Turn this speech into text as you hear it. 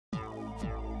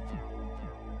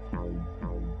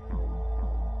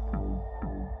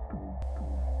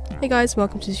Hey guys,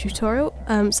 welcome to this tutorial.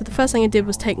 So the first thing I did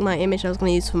was take my image I was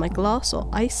going to use for my glass or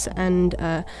ice, and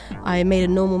I made a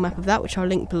normal map of that, which I'll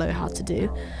link below how to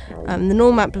do. The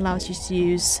normal map allows you to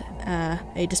use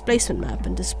a displacement map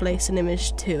and displace an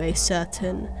image to a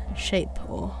certain shape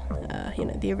or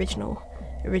the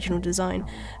original design.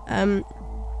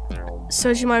 So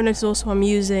as you might have noticed, also I'm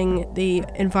using the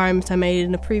environment I made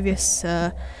in a previous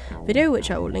video,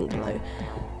 which I will link below.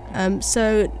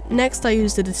 So next I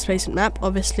used the displacement map.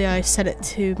 Obviously I set it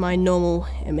to my normal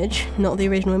image, not the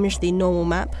original image, the normal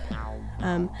map,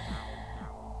 and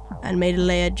made a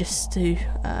layer just to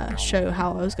show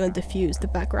how I was going to diffuse the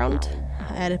background.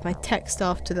 I added my text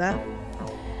after that,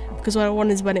 because what I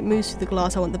want is when it moves through the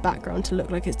glass, I want the background to look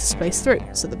like it's displaced through,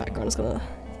 so the background is going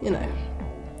to,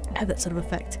 have that sort of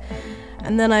effect.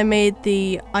 And then I made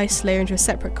the ice layer into a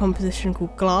separate composition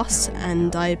called glass,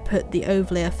 and I put the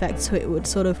overlay effect so it would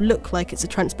sort of look like it's a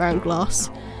transparent glass,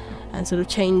 and sort of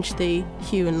change the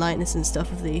hue and lightness and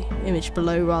stuff of the image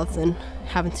below, rather than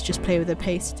having to just play with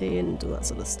opacity and all that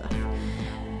sort of stuff.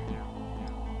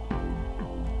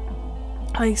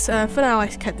 For now I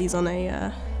kept these on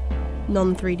a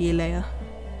non-3D layer.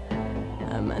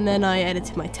 And then I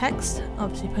edited my text,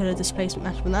 obviously put a displacement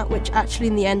map on that, which actually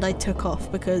in the end I took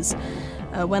off, because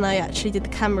when I actually did the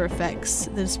camera effects,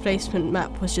 the displacement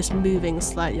map was just moving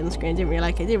slightly on the screen. I didn't really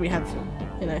like it. I didn't really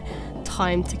have,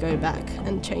 time to go back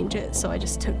and change it, so I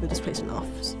just took the displacement off.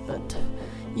 But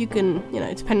you can,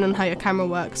 depending on how your camera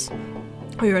works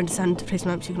or your understanding of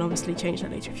displacement maps, you can obviously change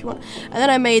that later if you want. And then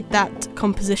I made that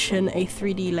composition a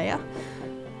 3D layer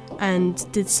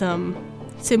and did some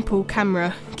simple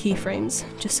camera keyframes,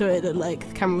 just so it looked like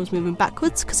the camera was moving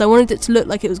backwards, because I wanted it to look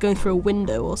like it was going through a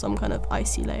window or some kind of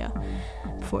icy layer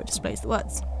before it displays the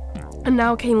words. And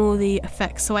now came all the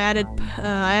effects. So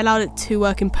I allowed it to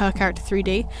work in per character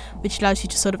 3D, which allows you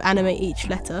to sort of animate each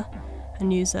letter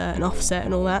and use an offset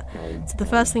and all that. So the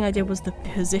first thing I did was the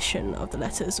position of the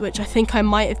letters, which I think I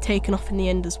might have taken off in the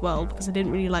end as well, because I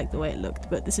didn't really like the way it looked.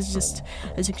 But this is just,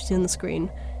 as you can see on the screen,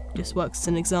 just works as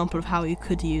an example of how you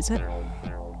could use it.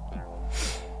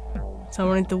 So I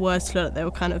wanted the words to look like they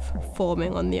were kind of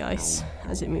forming on the ice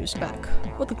as it moves back,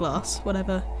 or the glass,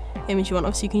 whatever image you want.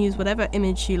 Obviously you can use whatever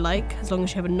image you like, as long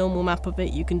as you have a normal map of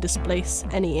it. You can displace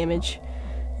any image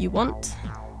you want.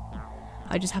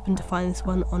 I just happened to find this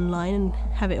one online and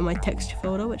have it in my texture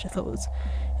folder, which I thought was,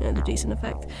 the decent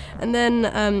effect. And then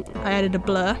I added a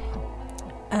blur,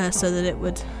 so that it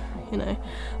would,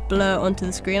 blur onto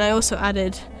the screen. I also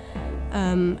added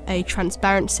a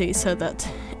transparency, so that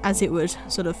as it would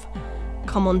sort of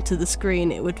come onto the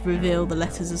screen, it would reveal the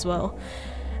letters as well.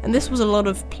 And this was a lot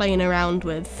of playing around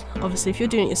with. Obviously if you're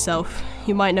doing it yourself,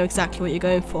 you might know exactly what you're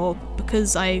going for,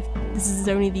 because this is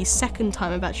only the second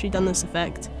time I've actually done this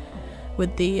effect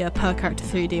with the per character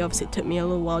 3D. Obviously it took me a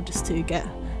little while just to get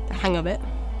the hang of it,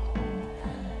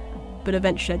 but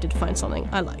eventually I did find something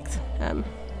I liked,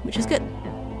 which is good.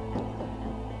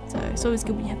 So it's always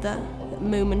good when you have that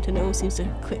moment and it all seems to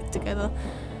click together.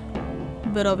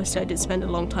 But obviously I did spend a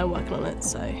long time working on it,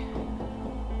 so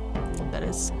that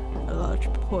is a large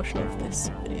proportion of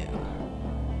this video.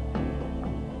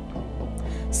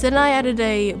 So then I added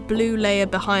a blue layer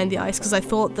behind the ice, because I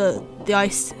thought that the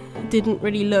ice didn't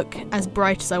really look as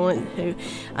bright as I wanted it to,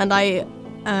 and I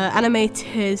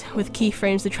animated with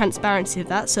keyframes the transparency of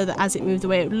that, so that as it moved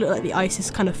away it would look like the ice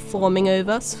is kind of forming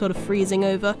over, sort of freezing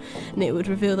over, and it would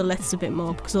reveal the letters a bit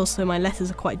more, because also my letters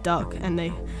are quite dark and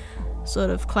they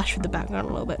sort of clash with the background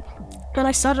a little bit. And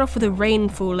I started off with a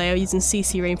rainfall layer using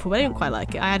CC Rainfall, but I didn't quite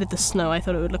like it. I added the snow. I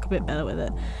thought it would look a bit better with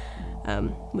it,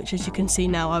 which, as you can see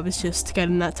now, I was just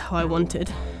getting that to how I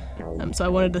wanted. So I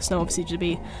wanted the snow obviously to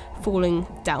be falling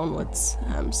downwards,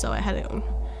 so I had it on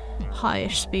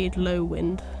highish speed, low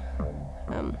wind,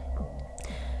 and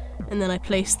then I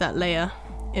placed that layer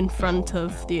in front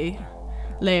of the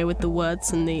layer with the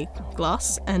words and the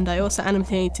glass, and I also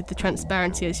animated the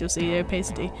transparency, as you'll see, the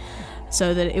opacity,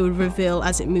 so that it would reveal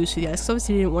as it moves through the ice, because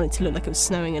obviously I didn't want it to look like it was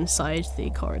snowing inside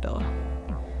the corridor.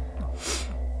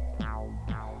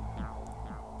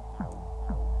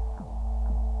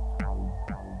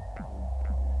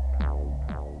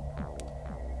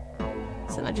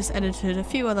 So then I just edited a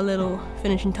few other little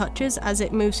finishing touches. As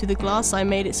it moves through the glass, I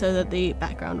made it so that the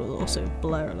background will also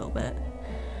blur a little bit.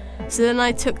 So then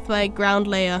I took my ground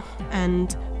layer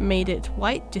and made it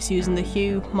white, just using the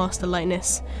hue, master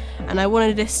lightness, and I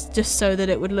wanted this just so that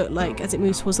it would look like as it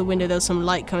moves towards the window there was some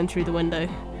light coming through the window.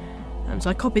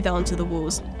 So I copied that onto the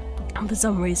walls, and for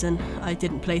some reason I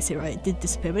didn't place it right. It did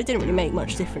disappear, but it didn't really make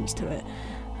much difference to it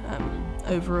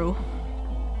overall.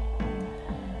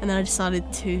 And then I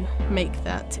decided to make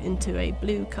that into a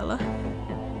blue colour,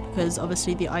 because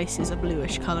obviously the ice is a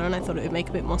bluish colour and I thought it would make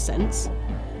a bit more sense.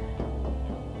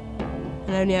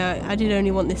 And I did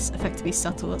only want this effect to be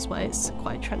subtle, that's why it's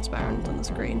quite transparent on the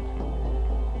screen.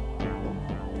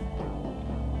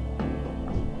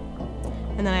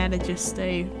 And then I added just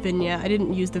a vignette. I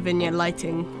didn't use the vignette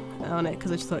lighting on it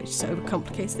because I just thought it just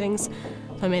overcomplicates things.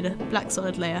 So I made a black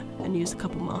solid layer and used a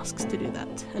couple masks to do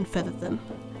that and feathered them.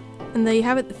 And there you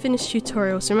have it, the finished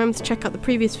tutorial. So remember to check out the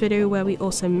previous video where we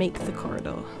also make the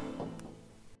corridor.